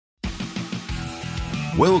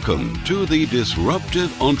Welcome to the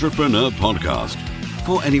Disruptive Entrepreneur Podcast.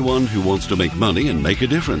 For anyone who wants to make money and make a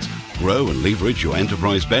difference, grow and leverage your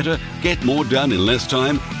enterprise better, get more done in less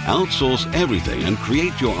time, outsource everything and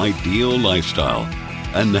create your ideal lifestyle.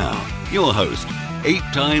 And now, your host, 8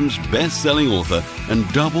 times best-selling author and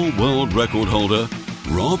double world record holder,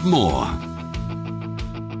 Rob Moore.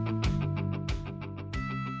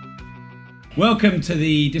 Welcome to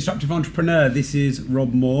the Disruptive Entrepreneur. This is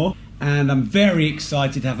Rob Moore, and I'm very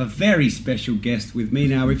excited to have a very special guest with me.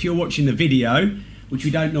 Now, if you're watching the video, which we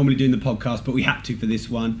don't normally do in the podcast, but we had to for this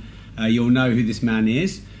one, you'll know who this man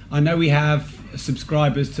is. I know we have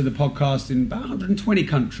subscribers to the podcast in about 120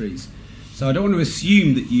 countries, so I don't want to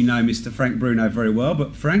assume that you know Mr. Frank Bruno very well,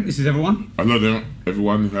 but Frank, this is everyone. Hello there,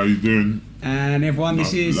 everyone. How are you doing? And everyone,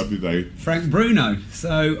 this is lovely day. Frank Bruno.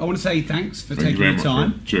 So I want to say thanks for taking your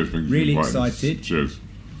time. Cheers, thank you. Really excited. Cheers.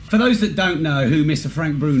 For those that don't know who Mr.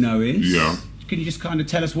 Frank Bruno is, can you just kind of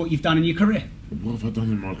tell us what you've done in your career? What have I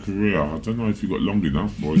done in my career? I don't know if you've got long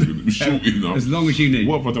enough or it's going to be short enough. As long as you need.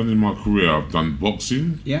 What have I done in my career? I've done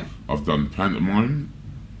boxing. Yeah. I've done pantomime.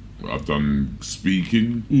 I've done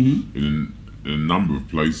speaking in a number of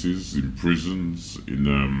places, in prisons, in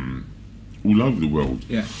all over the world.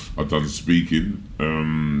 Yeah. I've done speaking,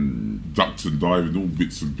 ducks and diving, all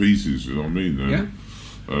bits and pieces, you know what I mean? Yeah.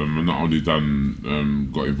 And not only got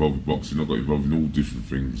involved with boxing, I got involved in all different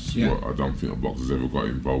things. Yeah. What I don't think a boxer's ever got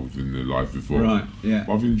involved in their life before. Right, yeah.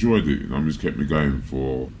 But I've enjoyed it, and it's kept me going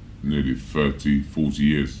for nearly 30, 40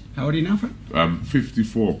 years. How old are you now, Frank?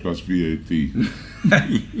 54 plus VAT.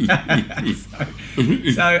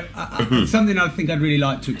 So something I think I'd really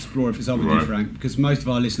like to explore, if it's all with you, Frank, because most of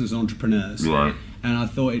our listeners are entrepreneurs. Right. And I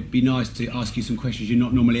thought it'd be nice to ask you some questions you're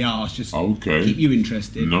not normally asked, just keep you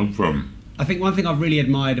interested. No problem. I think one thing I've really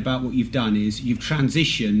admired about what you've done is you've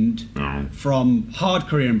transitioned from hard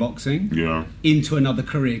career in boxing into another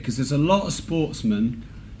career, because there's a lot of sportsmen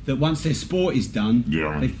that once their sport is done,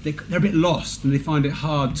 they're a bit lost and they find it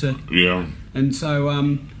hard to... Yeah. And so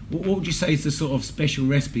what would you say is the sort of special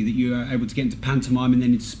recipe that you are able to get into pantomime and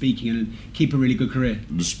then into speaking and keep a really good career?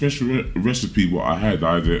 The special recipe what I had,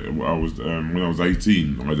 when I was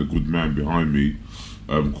 18, I had a good man behind me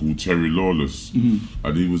called Terry Lawless,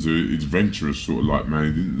 and he was an adventurous sort of like man.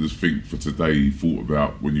 He didn't just think for today, he thought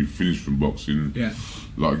about when you finish from boxing,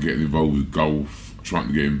 like getting involved with golf, trying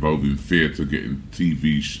to get involved in theatre, getting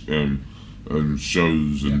TV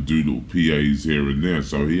shows and do little PAs here and there.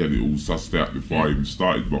 So he had it all sussed out before I even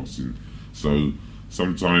started boxing. So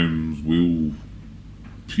sometimes we'll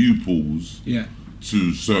pupils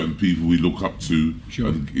to certain people we look up to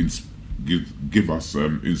and give us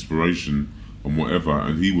inspiration and whatever,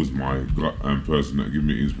 and he was my person that gave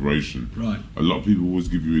me inspiration. Right. A lot of people always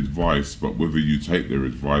give you advice, but whether you take their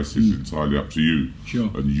advice is entirely up to you.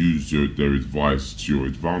 Sure. And use their advice to your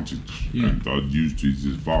advantage. Yeah. And I used his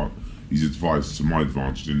advice to my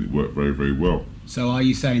advantage, and it worked very, very well. So are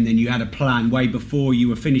you saying then you had a plan way before you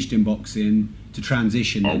were finished in boxing to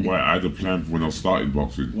transition? I had a plan for when I started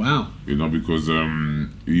boxing. Wow. You know, because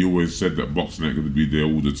he always said that boxing ain't going to be there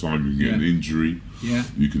all the time. You can get an injury. Yeah.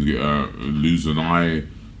 You can lose an eye,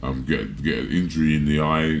 get an injury in the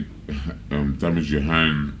eye, damage your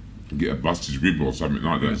hand, get a busted rib or something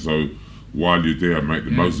like that. So while you're there, make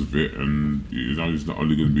the most of it. And you know, it's not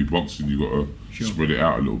only going to be boxing. You got to spread it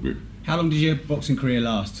out a little bit. How long did your boxing career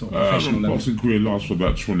last? Sort of professional level? Boxing career lasts for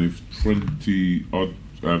about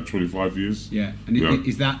 25 years. Yeah. And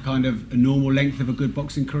is that kind of a normal length of a good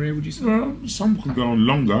boxing career, would you say? Some can go on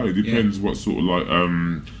longer. It depends what sort of like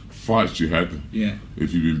fights you had. Yeah.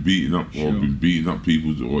 If you've been beaten up or been beating up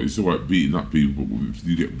people, or it's all right beating up people, but if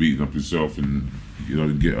you get beaten up yourself and you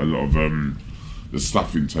know get a lot of the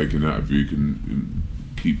stuffing taken out of you, you can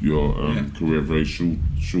keep your career very short.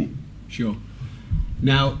 Sure.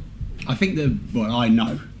 Now, I think I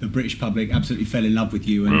know the British public absolutely fell in love with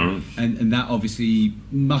you, and that obviously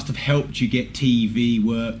must have helped you get TV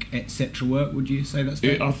work, etc. work. Would you say that's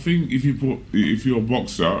fair? I think if you're a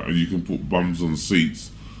boxer and you can put bums on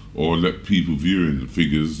seats or let people viewing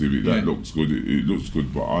figures, that looks good, it looks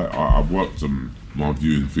good. But I worked on my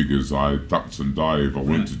viewing figures. I ducked and dived. I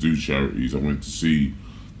went to do charities. I went to see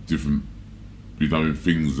different,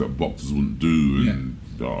 things that boxers wouldn't do, and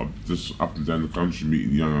just up and down the country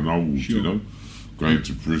meeting young and old, going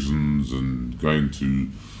to prisons and going to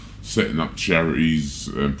setting up charities,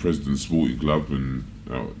 President Sporting Club, and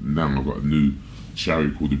now I've got a new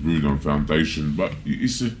charity called the Bruno Foundation. But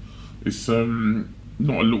it's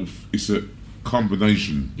a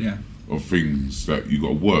combination of things that you got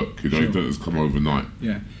to work. You know, it doesn't come overnight.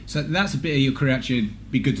 Yeah. So that's a bit of your career actually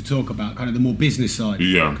be good to talk about, kind of the more business side.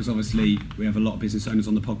 Yeah. Because obviously we have a lot of business owners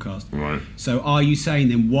on the podcast. Right. So are you saying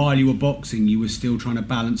then while you were boxing, you were still trying to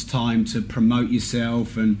balance time to promote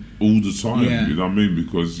yourself and all the time? Yeah. You know what I mean?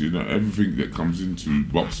 Because you know everything that comes into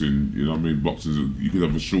boxing. You know what I mean? Boxing, you could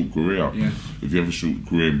have a short career. Yeah. If you have a short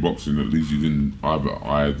career in boxing, at least you didn't.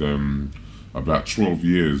 I had about 12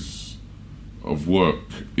 years of work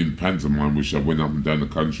in pantomime, which I went up and down the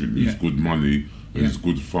country, and it's good money, and it's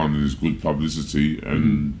good fun, and it's good publicity,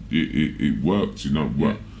 and it worked, you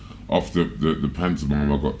know. After the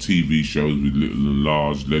pantomime, I got TV shows with Little and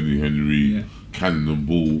Large, Lenny Henry,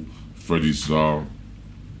 Cannonball, Freddie Starr,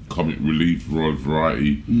 Comic Relief, Royal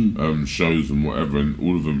Variety shows and whatever, and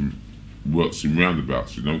all of them works in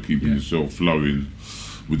roundabouts, you know, keeping yourself flowing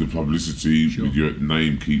with the publicity, with your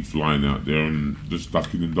name keep flying out there, and just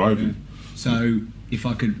ducking and diving. So if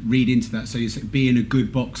I could read into that, so you say being a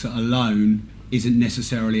good boxer alone isn't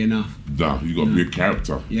necessarily enough. Nah, you got to be a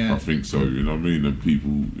character. Yeah. I think so. You know what I mean? And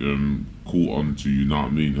people caught on to, you know what I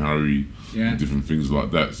mean, Harry, and different things like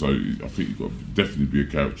that. So I think you got to definitely be a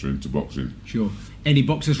character into boxing. Sure. Any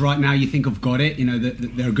boxers right now you think have got it? You know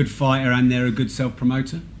that they're a good fighter and they're a good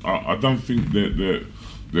self-promoter. I don't think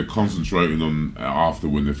they're concentrating on after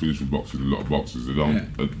when they finish with boxing. A lot of boxers, they don't.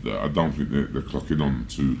 I don't think they're clocking on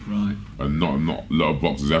to. Right. And not a lot of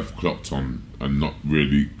boxers have clocked on and not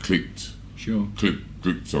really clicked. Sure.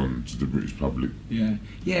 Clicked on to the British public.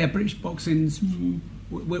 Yeah. British boxing's.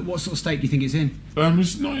 What sort of state do you think it's in?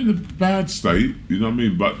 It's not in a bad state, you know what I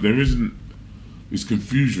mean. But there isn't. It's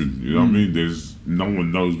confusion, you know what I mean. There's no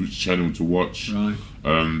one knows which channel to watch. Right.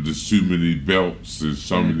 There's too many belts. There's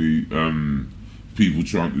so many. People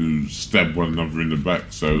trying to stab one another in the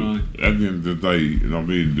back. So at the end of the day, you know what I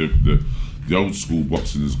mean, the old school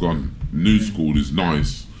boxing is gone. New school is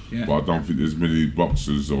nice, but I don't think there's many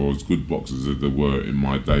boxers or as good boxers as there were in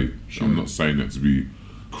my day. Sure. I'm not saying that to be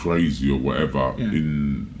crazy or whatever.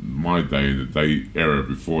 In my day, in the day era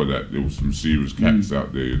before that, there was some serious cats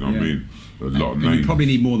out there, you know what I mean? A lot of names. You probably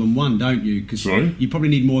need more than one, don't you? Sorry? You probably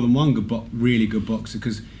need more than one really good boxer,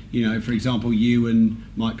 because you know, for example, you and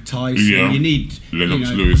Mike Tyson, you need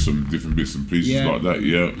Lennox Lewis, some different bits and pieces like that.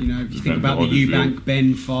 You know, if you think about the Eubank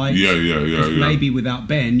Ben fight, maybe without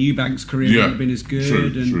Ben, Eubank's career wouldn't have been as good.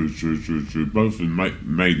 True. Both of them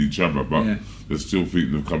made each other, but they're still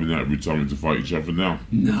thinking of coming out of retirement to fight each other now.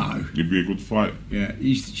 No, it'd be a good fight. Yeah,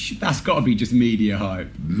 that's got to be just media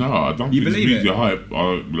hype. No, I don't think it's media hype.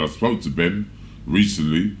 I spoke to Ben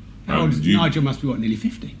recently. How old is Nigel? Must be nearly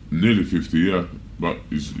 50. Nearly 50, yeah. But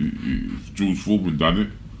if George Foreman done it.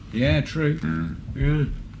 Yeah, true. Yeah.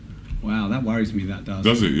 Wow, that worries me, that does.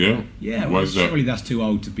 Does it, yeah? Yeah, well, surely that's too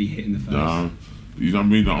old to be hit in the face. No. You know what I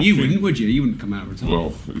mean? You wouldn't, would you? You wouldn't come out of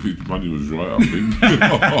retirement. Well, if money was right, I think.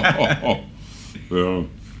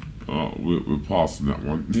 We're passing that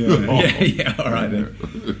one. Yeah, all right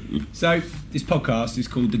then. So, this podcast is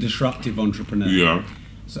called The Disruptive Entrepreneur. Yeah.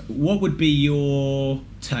 So what would be your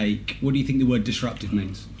take? What do you think the word disruptive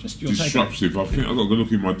means? Just your disruptive. I think I've got to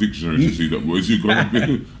look in my dictionary to see that word. You've got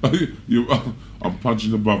to be. I'm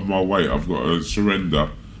punching above my weight. I've got to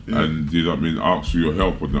surrender, and you know what I mean. Ask for your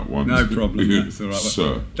help on that one. No problem. That's all right,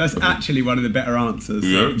 sir. That's actually one of the better answers.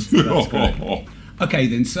 Yeah. That's great. Okay,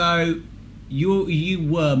 then. So you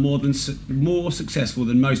were more successful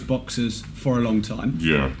than most boxers for a long time.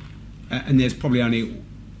 Yeah. And there's probably only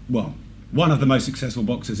one of the most successful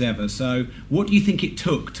boxers ever. So what do you think it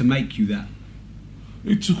took to make you that?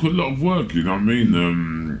 It took a lot of work, you know what I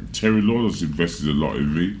mean? Terry Lawless invested a lot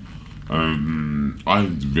in me. I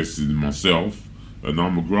invested in myself, and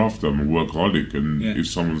I'm a grafter, I'm a workaholic, and if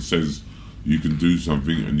someone says you can do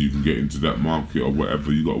something and you can get into that market or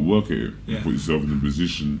whatever, you got to work at it and put yourself in a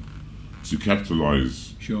position to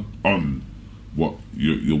capitalise on what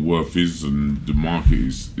your worth is, and the market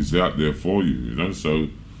is out there for you, you know? So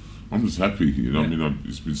I'm just happy, you know. I mean,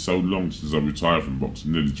 it's been so long since I retired from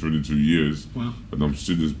boxing, nearly 22 years, and I'm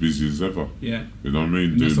still as busy as ever. Yeah, you know what I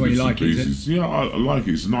mean. And that's the way you like it, is it? Yeah, I like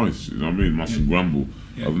it. It's nice. You know what I mean. Mustn't grumble.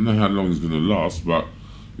 I don't know how long it's going to last, but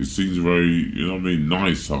it seems very, you know what I mean,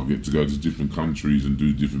 nice. I'll get to go to different countries and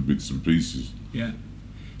do different bits and pieces. Yeah.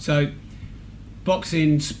 So,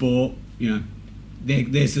 boxing, sport, you know,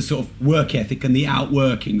 there's the sort of work ethic and the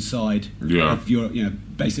outworking side of your, you know,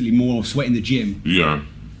 basically more sweat in the gym. Yeah.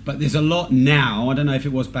 But there's a lot now, I don't know if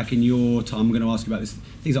it was back in your time, I'm going to ask you about this,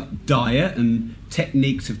 things like diet and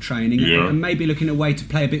techniques of training, and maybe looking at a way to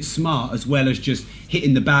play a bit smart as well as just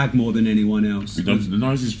hitting the bag more than anyone else. You know, the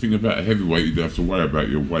nicest thing about a heavyweight, you don't have to worry about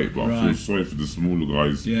your weight, but I feel sorry for the smaller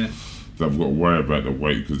guys that I've got to worry about the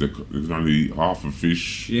weight because they can only eat half a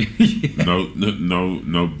fish,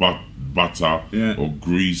 no butter or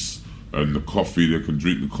grease, and the coffee, they can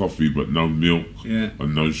drink the coffee but no milk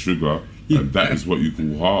and no sugar. And that is what you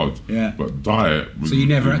call hard. Yeah. But diet... So you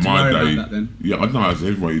never had to worry about that then? Yeah, I know as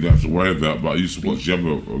everybody you don't have to worry about, but I used to watch the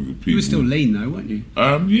other people. You were still lean though, weren't you?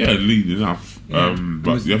 Yeah, lean enough. Yeah.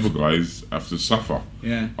 But the other guys have to suffer.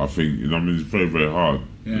 Yeah. I think, you know what I mean, it's very, very hard.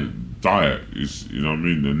 Yeah. Diet is, you know what I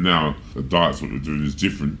mean, and now the diet's what we're doing is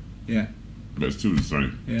different. Yeah. But it's still the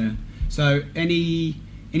same. Yeah. So any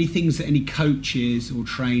things that any coaches or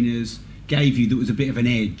trainers gave you that was a bit of an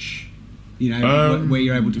edge? You know, where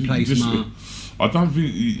you're able to play smart. I don't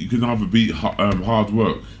think you can either beat hard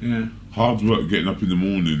work. Yeah. Hard work, getting up in the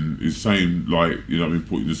morning, is same like, you know what I mean,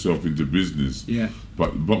 putting yourself into business. Yeah.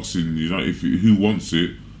 But boxing, you know, who wants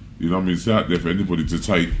it, you know what I mean, it's out there for anybody to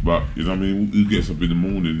take. But you know what I mean, who gets up in the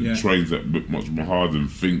morning, trains that bit much more hard and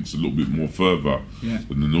thinks a little bit more further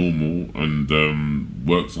than the normal, and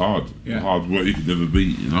works hard. Yeah. Hard work you can never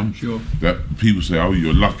beat. You know. Sure. That people say, oh,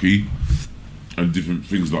 you're lucky. And different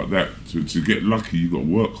things like that. To get lucky, you got to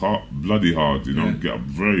work hard, bloody hard. You know, get up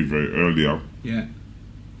very, very early up. Yeah.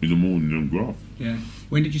 In the morning and graft. Yeah.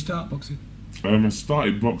 When did you start boxing? I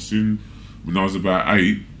started boxing when I was about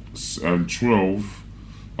 8. 12,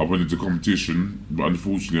 I went into competition, but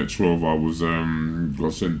unfortunately at 12 I was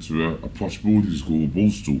got sent to a posh boarding school,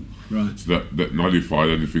 Borstal. Right. So that nullified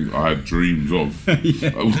anything I had dreams of.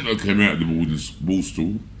 When I came out of the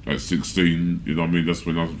Borstal at 16, you know what I mean. That's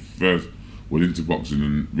when I first went into boxing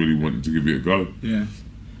and really wanted to give it a go. Yeah.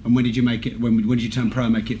 And when did you make it? When did you turn pro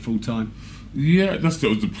and make it full time? Yeah, that was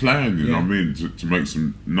the plan. You know what I mean, to make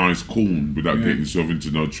some nice corn without getting yourself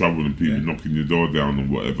into no trouble and people knocking your door down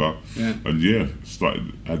and whatever. Yeah. And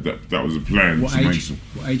had that was a plan. What age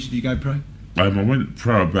did you go pro? I went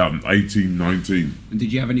pro about 18, 19. And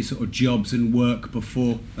did you have any sort of jobs and work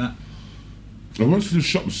before that? I worked for the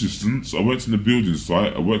shop assistants. I worked in the building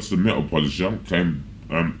site. I worked as a metal polisher.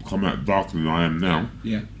 Come out darker than I am now.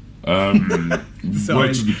 Yeah.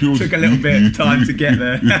 Sorry, took a little bit of time to get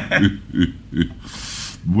there.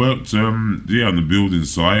 Worked, on the building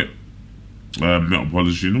site, metal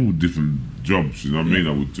polishing, all different jobs. You know what I mean?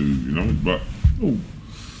 I would do, you know, but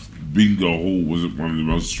bingo hall wasn't one of the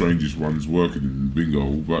most strangest ones working in bingo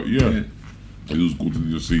hall. But it was good in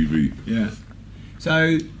your CV. Yeah.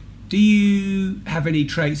 So, do you have any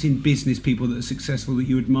traits in business people that are successful that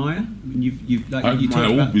you admire? I mean, I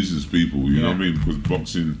admire all business people, you know what I mean? Because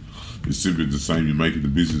boxing is simply the same. You're making the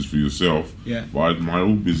business for yourself. Yeah. But I admire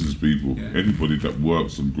all business people. Yeah. Anybody that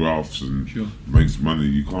works and grafts and makes money,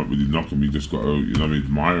 you can't really knock them. You just got to, you know what I mean,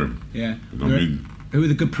 admire them. Yeah. You know what I mean? Who are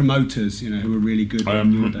the good promoters, you know, who are really good?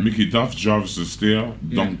 Mickey Duff, Jarvis Steer,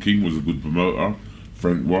 Don King was a good promoter.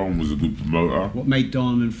 Frank Warren was a good promoter. What made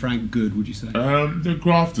Don and Frank good, would you say? They're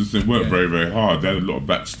grafters. They worked very, very hard. They had a lot of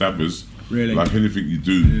backstabbers. Really? Like anything you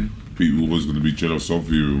do, people were always going to be jealous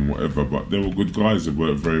of you and whatever, but they were good guys. They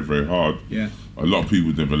worked very, very hard. Yeah. A lot of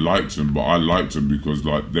people never liked them, but I liked them because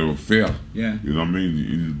like they were fair. Yeah. You know what I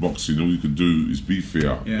mean? In boxing, all you can do is be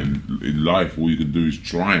fair. Yeah. And in life, all you can do is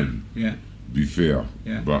try and be fair.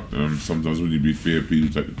 Yeah. But sometimes when you be fair, people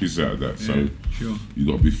take the piss out of that. So you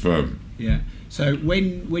got to be firm. Yeah. So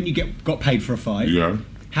when you got paid for a fight,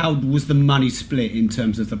 how was the money split in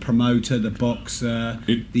terms of the promoter, the boxer,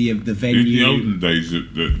 the venue? In the olden days,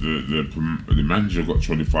 the manager got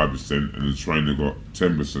 25% and the trainer got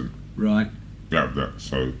 10%. Right. Out of that.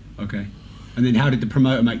 So. Okay. And then how did the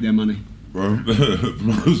promoter make their money? The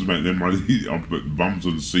promoters make their money on bums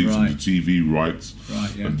on seats and the TV rights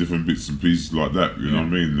and different bits and pieces like that. You know what I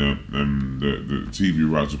mean? The TV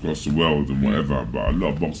rights across the world and whatever. But a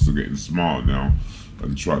lot of boxers are getting smart now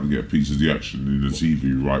and trying to get a piece of the action in the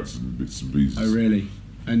TV rights and bits and pieces. Oh, really?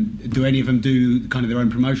 And do any of them do kind of their own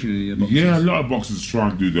promotion? Any of the boxers? Yeah, a lot of boxers try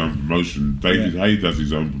and do their own promotion. David Hay does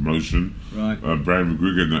his own promotion. Right. Brian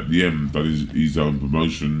McGregor at the end does his own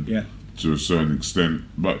promotion. Yeah. To a certain extent,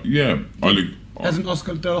 but hasn't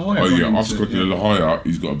Oscar De La Hoya? Oh yeah, Oscar De La Hoya.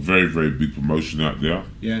 He's got a very, very big promotion out there.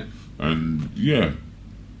 Yeah, and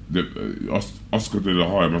Oscar De La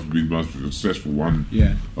Hoya must be the most successful one.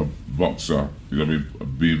 Yeah, a boxer. You know what I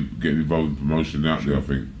mean? Getting involved in promotion out there, I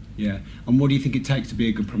think. Yeah, and what do you think it takes to be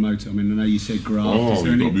a good promoter? I mean, I know you said graft. Oh,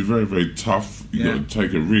 you've got to be very, very tough. You've got to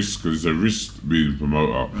take a risk because it's a risk being a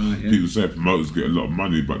promoter. Right, yeah. People say promoters get a lot of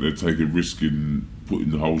money, but they take a risk in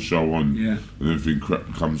putting the whole show on, and everything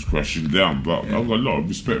comes crashing down. But I've got a lot of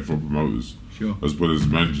respect for promoters, as well as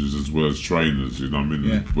managers, as well as trainers. You know what I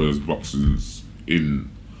mean? As well as boxers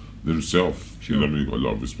in themselves. You know what I mean? Got a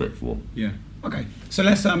lot of respect for. Yeah. Okay. So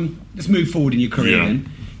let's move forward in your career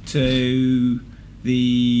then to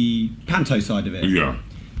the panto side of it. Yeah.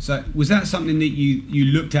 So was that something that you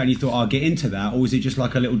looked at and you thought, I'll get into that, or was it just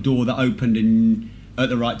like a little door that opened at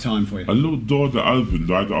the right time for you? A little door that opened.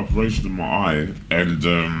 I had an operation in my eye,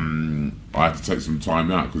 and I had to take some time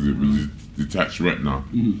out because it was detached retina.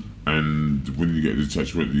 And when you get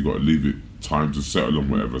detached retina, you got to leave it time to settle and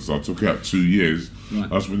whatever. So I took out 2 years. Right.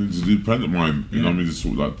 I just went in to do pantomime. You know what I mean? Just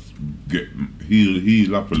sort of like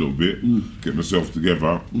heal up a little bit, get myself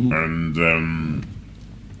together, and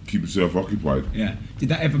keep yourself occupied. Yeah. Did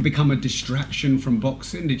that ever become a distraction from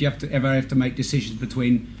boxing? Did you ever have to make decisions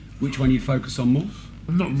between which one you focus on more?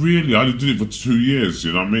 Not really. I did it for 2 years,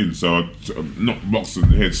 you know what I mean? So I'm not boxing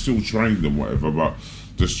the head, still trained and whatever, but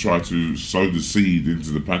just try to sow the seed into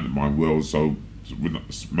the pantomime world, so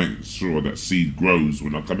make sure that seed grows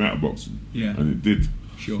when I come out of boxing. Yeah. And it did.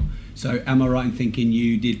 Sure. So am I right in thinking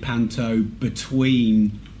you did panto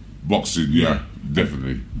between... Boxing, yeah,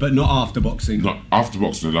 definitely. But not after boxing? Not after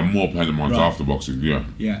boxing. I've done more pantomimes after boxing, yeah.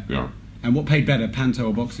 Yeah. And what paid better, panto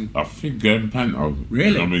or boxing? I think panto.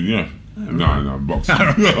 Really? I mean, yeah. Oh, right. No, boxing.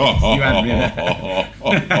 You had me.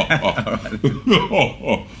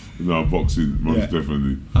 No, boxing, most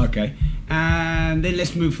definitely. Okay. And then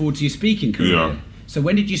let's move forward to your speaking career. Yeah. So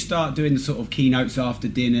when did you start doing the sort of keynotes after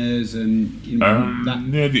dinners and that?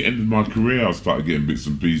 Near the end of my career, I started getting bits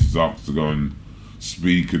and pieces asked to go and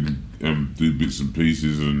speak and do bits and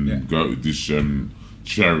pieces and go to this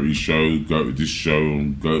charity show, go to this show,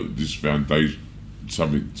 and go to this foundation,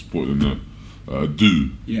 something to put in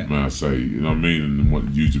may I say, you know what I mean, and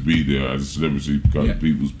wanted you to be there as a celebrity, go to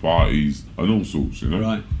people's parties and all sorts, you know.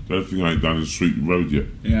 Right. The only thing I ain't done is sweep the road yet.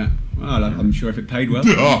 Yeah. Well, I'm sure if it paid well,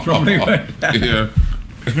 it probably would. Yeah.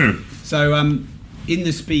 So, in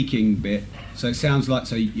the speaking bit, so it sounds like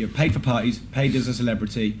you're paid for parties, paid as a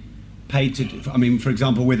celebrity, paid to. I mean, for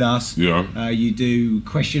example, with us, you do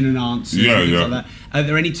question and answers, and things like that. Are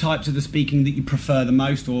there any types of the speaking that you prefer the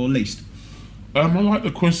most or least? I like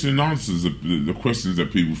the question and answers, the questions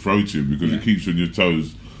that people throw to you, because it keeps you on your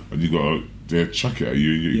toes, and you got to chuck it at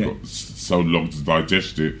you, and you've got so long to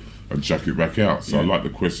digest it and chuck it back out. So I like the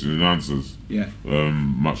question and answers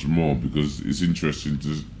much more, because it's interesting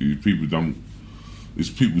if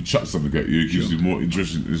people chuck something at you, it gives you more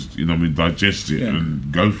interest in, you know what I mean, digest it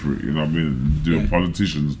and go for it, you know what I mean, and do a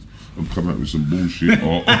politicians and come out with some bullshit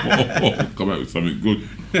or come out with something good.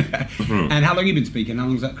 And how long have you been speaking? How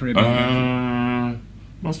long has that career been?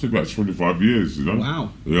 Must be about 25 years, you know.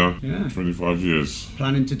 Wow. Yeah, 25 years.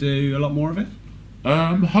 Planning to do a lot more of it?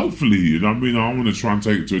 Hopefully, you know what I mean. I want to try and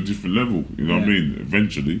take it to a different level, you know what I mean,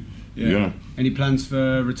 eventually. Yeah. Any plans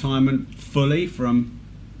for retirement fully from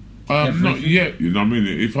not yet, you know what I mean.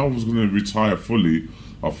 If I was going to retire fully,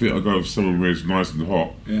 I think I'd go somewhere where it's nice and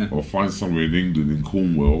hot, or find somewhere in England, in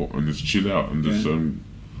Cornwall, and just chill out and just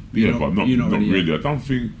but not really. I don't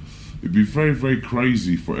think it'd be very, very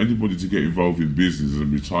crazy for anybody to get involved in business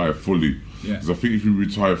and retire fully. Because I think if you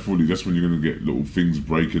retire fully, that's when you're going to get little things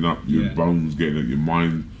breaking up, your bones getting at your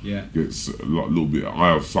mind gets a little bit of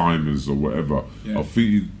Alzheimer's or whatever. I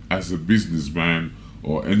think as a businessman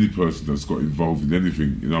or any person that's got involved in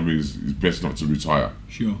anything, you know what I mean, it's best not to retire.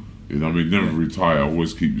 Sure. You know what I mean? Never retire.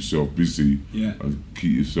 Always keep yourself busy and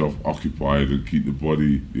keep yourself occupied and keep the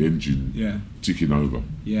body, the engine ticking over.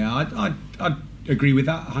 Yeah, I'd agree with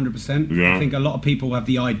that 100%. Yeah. I think a lot of people have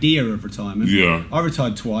the idea of retirement. Yeah. I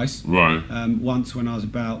retired twice. Right. Once when I was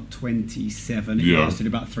about 27. It lasted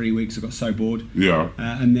about 3 weeks. I got so bored. Yeah.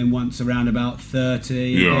 And then once around about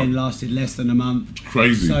 30. Again, lasted less than a month.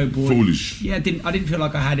 Crazy. So bored. Foolish. Yeah, I didn't feel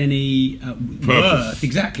like I had any worth.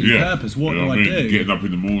 Exactly. Purpose. What do I do? Getting up in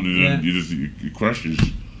the morning and you crashes.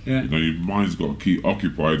 Yeah. You know, your mind's got to keep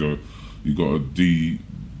occupied, or you got to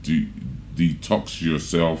detox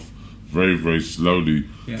yourself very, very slowly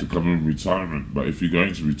to come in retirement. But if you go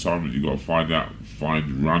into retirement, you got to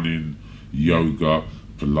find running, yoga,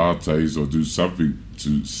 Pilates, or do something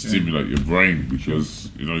to stimulate your brain, because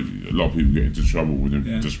you know a lot of people get into trouble when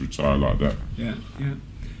they just retire like that. Yeah.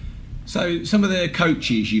 So some of the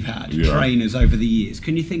coaches you've had, trainers over the years,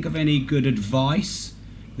 can you think of any good advice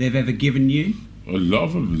they've ever given you? A lot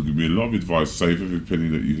of them give me a lot of advice. Save every penny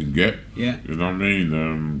that you can get. Yeah. You know what I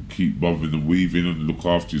mean? Keep bobbing and weaving and look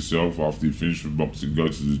after yourself. After you finish with boxing, go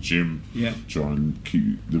to the gym. Yeah. Try and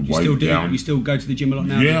keep the weight down. You still go to the gym a lot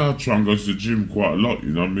now? Yeah, I try and go to the gym quite a lot. You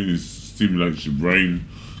know what I mean? It stimulates your brain,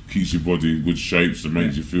 keeps your body in good shape, so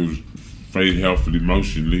makes you feel very healthy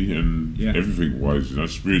emotionally and everything wise. You know,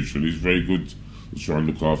 spiritually, it's very good to try and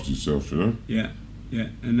look after yourself. You know? Yeah.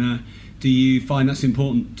 And do you find that's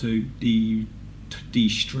important to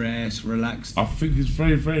de-stress, relax? I think it's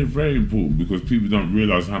very, very, very important, because people don't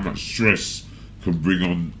realise how much stress can bring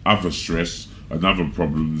on other stress another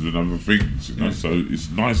problems and other things, you know. So it's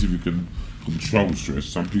nice if you can control stress.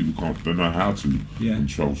 Some people don't know how to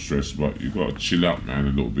control stress, but you've got to chill out, man, a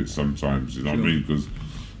little bit sometimes, you know what I mean? Because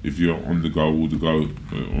if you're on the go, all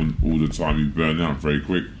the time, you burn out very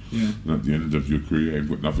quick. Yeah. And at the end of your career, you've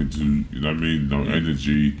got nothing to, you know what I mean? No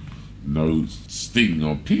energy, no sting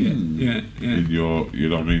or ping in your, you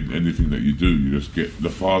know what I mean? Anything that you do, you just get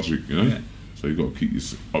lethargic, you know? Yeah. So you've got to keep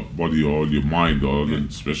your body or your mind on, and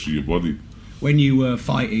especially your body. When you were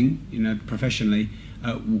fighting, you know, professionally,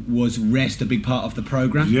 was rest a big part of the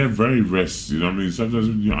program? Yeah, very rest, you know what I mean? Sometimes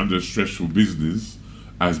when you're under stressful business,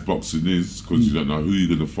 as boxing is, because you don't know who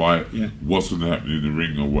you're going to fight, what's going to happen in the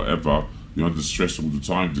ring or whatever. You're under stress all the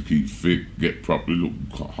time to keep fit, get properly, look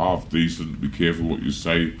half decent, be careful what you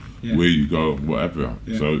say, where you go, whatever.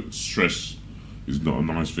 So stress is not a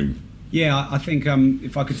nice thing. Yeah, I think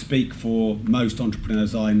if I could speak for most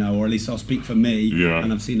entrepreneurs I know, or at least I'll speak for me,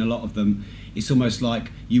 and I've seen a lot of them, it's almost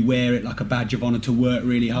like you wear it like a badge of honour to work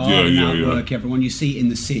really hard and outwork everyone. You see it in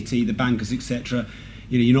the city, the bankers, etc.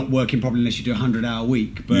 You know, you're not working probably unless you do a 100-hour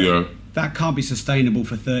week, but that can't be sustainable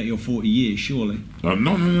for 30 or 40 years, surely.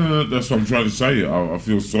 No, that's what I'm trying to say. I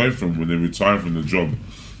feel sorry for them when they retire from the job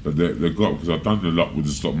that they've got, because I've done a lot with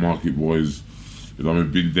the stock market boys. You know,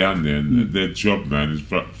 I've been down there, and their job, man, is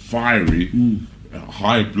fiery,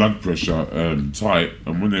 high blood pressure, tight,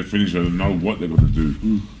 and when they finish, they don't know what they're going to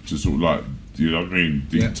do to sort of like, you know what I mean,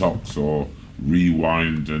 detox or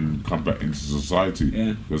rewind and come back into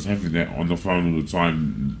society. Because having that on the phone all the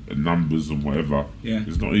time, numbers and whatever,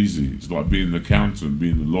 it's not easy. It's like being an accountant,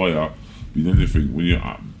 being a lawyer, being anything. When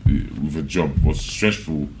you're with a job, what's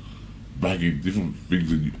stressful, bagging different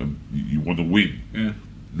things, and you want to win.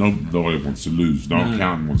 No lawyer wants to lose. No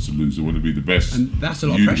accountant wants to lose. They want to be the best. And that's a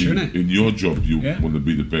lot of pressure, isn't it? In your job, you want to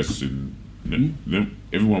be the best.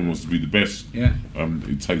 Everyone wants to be the best.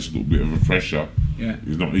 It takes a little bit of a pressure.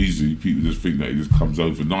 It's not easy. People just think that it just comes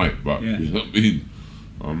overnight. But you know what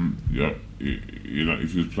I mean? You know,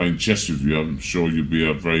 if you was playing chess with you, I'm sure you'd be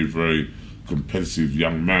a very, very competitive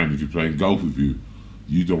young man. If you're playing golf with you,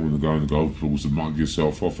 you don't want to go in the golf course and mug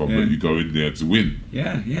yourself off. But you go in there to win.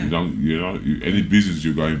 You don't. You know, any business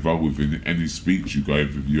you go involved with, in any speech you go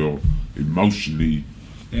with, you're emotionally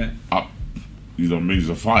up. You know what I mean? It's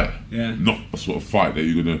a fight. Not a sort of fight that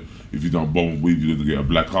you're gonna, if you don't bomb and weave, you're gonna get a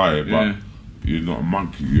black eye. But you're not a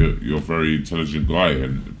monkey. You're a very intelligent guy,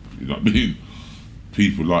 and you know what I mean.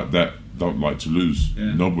 People like that don't like to lose.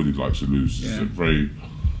 Nobody likes to lose.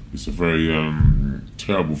 It's a very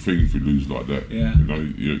terrible thing if you lose like that. You know,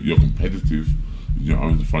 you're competitive in your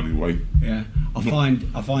own funny way. I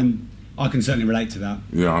find I can certainly relate to that.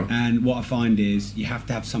 And what I find is you have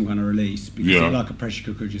to have some kind of release, because it's like a pressure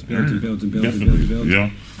cooker, just builds and builds and builds and builds and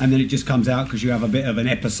builds. And then it just comes out because you have a bit of an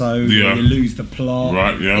episode, where you lose the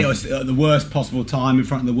plot. It's at the worst possible time in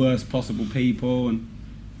front of the worst possible people, and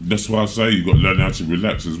that's why I say you've got to learn how to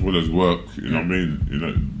relax as well as work. You know what I mean? You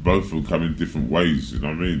know, both will come in different ways. You know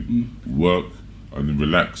what I mean? Work and then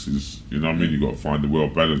relax is, you know what I mean? You've got to find the well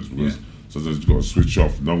balance, because sometimes you've got to switch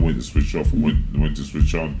off, know when to switch off and when to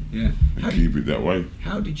switch on. And keep it that way.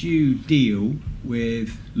 How did you deal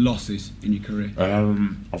with losses in your career?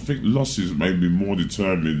 I think losses made me more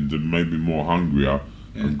determined and made me more hungrier,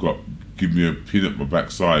 and give me a pin at my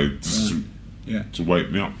backside to wake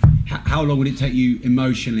me up. How long would it take you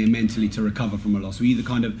emotionally and mentally to recover from a loss? Were you the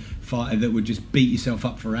kind of fighter that would just beat yourself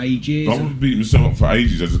up for ages? I would beat myself up for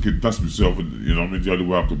ages. As a kid, dust myself, and you know, I mean, the only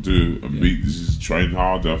way I could do it and beat this is train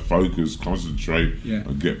harder, focus, concentrate,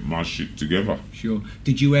 and get my shit together. Sure.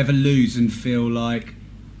 Did you ever lose and feel like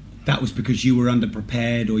that was because you were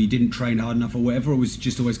underprepared, or you didn't train hard enough, or whatever, or was it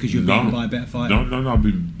just always because you were beaten by a better fighter? No, I've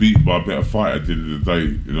been beaten by a better fighter at the end of the day,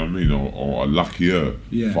 you know what I mean, or a luckier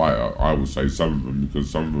fighter, I would say, some of them,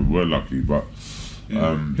 because some of them were lucky, but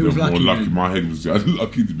who was lucky? More lucky. My head was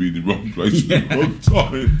lucky to be in the wrong place at the wrong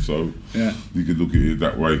time, so you could look at it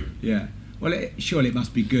that way. Well, surely it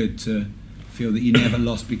must be good to feel that you never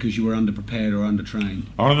lost because you were underprepared or undertrained.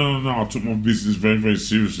 Oh no! I took my business very, very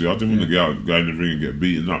seriously. I didn't want to go in the ring and get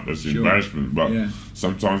beaten up. That's embarrassment. But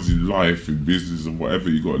sometimes in life, in business and whatever,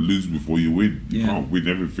 you got to lose before you win. You can't win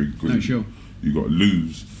everything, because you got to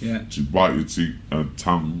lose to bite your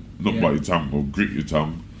tongue, not bite your tongue, or grit your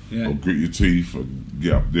tongue, or grit your teeth, and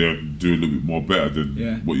get up there and do a little bit more better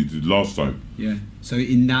than what you did last time. So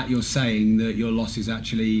in that, you're saying that your losses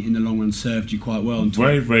actually, in the long run, served you quite well.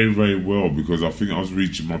 Very, very, very well, because I think I was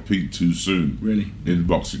reaching my peak too soon. Really? In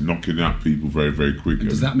boxing, knocking out people very, very quickly.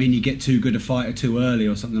 Does that mean you get too good a fighter too early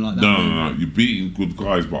or something like that? No. You're beating good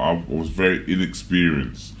guys, but I was very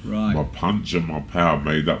inexperienced. Right. My punch and my power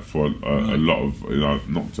made up for a lot of,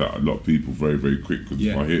 knocked out a lot of people very, very quick, because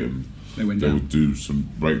if I hit them, they would do some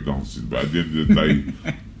breakdancing. But at the end of the day,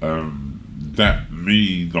 that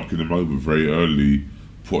me knocking them over very early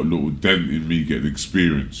put a little dent in me getting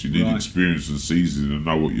experience. You need experience and seasoning and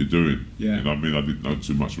know what you're doing. Yeah. You know what I mean? I didn't know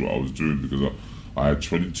too much what I was doing because I had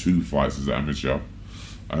 22 fights as an amateur,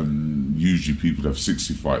 and usually people have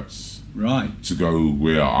 60 fights. Right. To go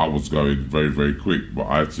where I was going very, very quick, but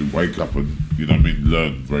I had to wake up and, you know what I mean,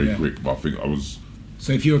 learn very quick. But I think I was...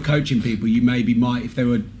 So if you were coaching people, you maybe might, if they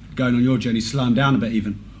were going on your journey, slow them down a bit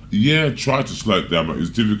even? Yeah, try to slow it down, but it's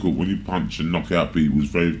difficult when you punch and knock out people. It's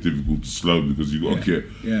very difficult to slow because you've got to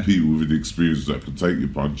get people with the experience that can take your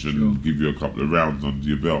punch and give you a couple of rounds under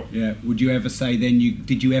your belt. Yeah. Would you ever say then,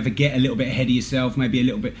 did you ever get a little bit ahead of yourself, maybe a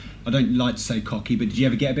little bit, I don't like to say cocky, but did you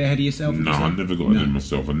ever get a bit ahead of yourself? No, I never got ahead of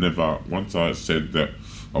myself. Once I said that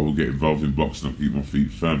I would get involved in boxing and keep my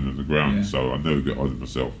feet firm on the ground, so I never get ahead of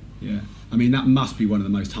myself. Yeah. I mean, that must be one of the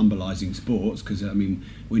most humblising sports because, I mean,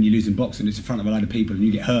 when you lose in boxing, it's in front of a load of people and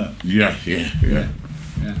you get hurt. Yeah. I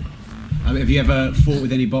mean, have you ever fought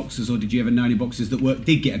with any boxers, or did you ever know any boxers that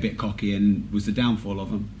did get a bit cocky and was the downfall of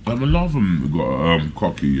them? A lot of them got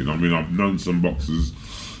cocky, and I mean, I've known some boxers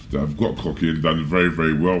that have got cocky and done very,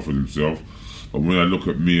 very well for themselves. But when I look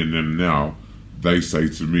at me and them now, they say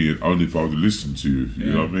to me, only if I would listen to you,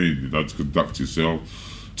 you know what I mean? You know, to conduct yourself,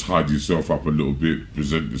 tidy yourself up a little bit,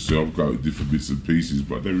 present yourself, go to different bits and pieces,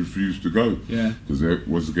 but they refuse to go because it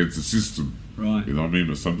was against the system. Right. You know what I mean?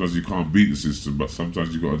 But sometimes you can't beat the system, but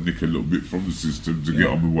sometimes you got to nick a little bit from the system to get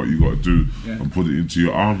on with what you got to do and put it into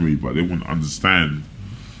your armory. But they wouldn't understand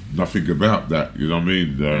nothing about that. You know what I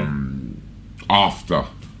mean? After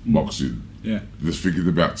boxing, just thinking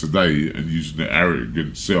about today and using their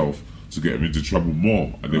arrogant self to get them into trouble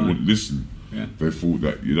more, and they wouldn't listen. Yeah. They thought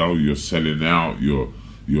that you're selling out, you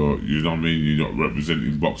know what I mean, you're not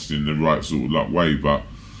representing boxing in the right sort of like way. But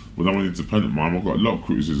when I went into pantomime, I got a lot of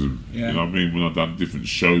criticism. You know what I mean? When I've done different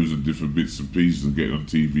shows and different bits and pieces and getting on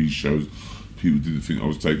TV shows, people didn't think I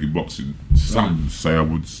was taking boxing. Some say I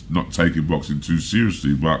was not taking boxing too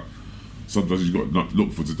seriously, but sometimes you got to not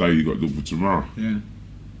look for today, you got to look for tomorrow.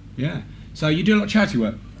 Yeah. So you do a lot of charity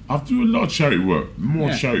work? I do a lot of charity work,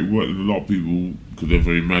 more charity work than a lot of people could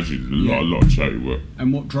ever imagine. A lot of charity work.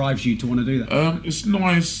 And what drives you to want to do that? It's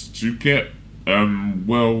nice to get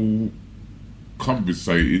well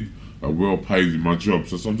compensated and well paid in my job.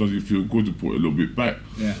 So sometimes you feel good to put a little bit back.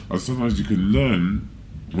 Yeah. And sometimes you can learn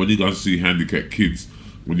when you go and see handicapped kids,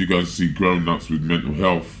 when you go and see grown-ups with mental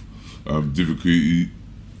health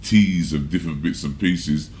difficulties and different bits and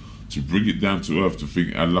pieces, to bring it down to earth, to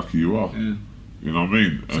think how lucky you are. Yeah. You know what I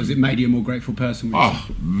mean? So has it made you a more grateful person?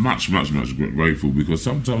 Much grateful, because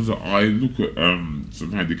sometimes I look at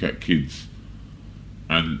some handicapped kids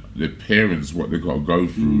and their parents, what they got to go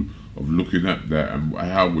through of looking at that and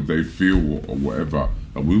how would they feel or whatever.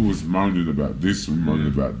 And we was moaning about this and moaning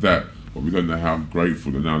about that, but we don't know how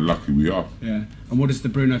grateful and how lucky we are. Yeah. And what is the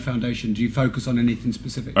Bruno Foundation? Do you focus on anything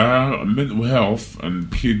specific? Mental health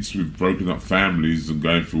and kids with broken up families and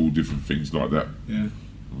going through all different things like that. Yeah.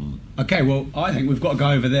 Okay, well, I think we've got to go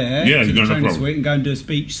over there to the training suite and go and do a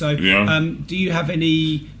speech. So, do you have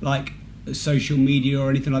any social media or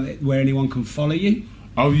anything like that where anyone can follow you?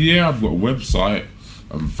 Oh yeah, I've got a website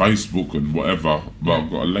and Facebook and whatever, but I've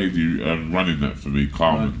got a lady running that for me,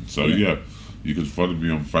 Carmen. Right. So you can follow me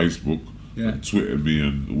on Facebook. And Twitter me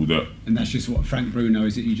and all that. And that's just what Frank Bruno,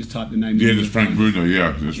 is it? You just type the name? Yeah, there's Frank Bruno,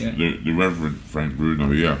 the Reverend Frank Bruno,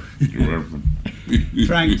 the Reverend.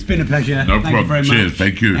 Frank, it's been a pleasure. No problem. Thank you very much. Cheers,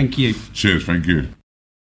 thank you. Thank you. Cheers, thank you.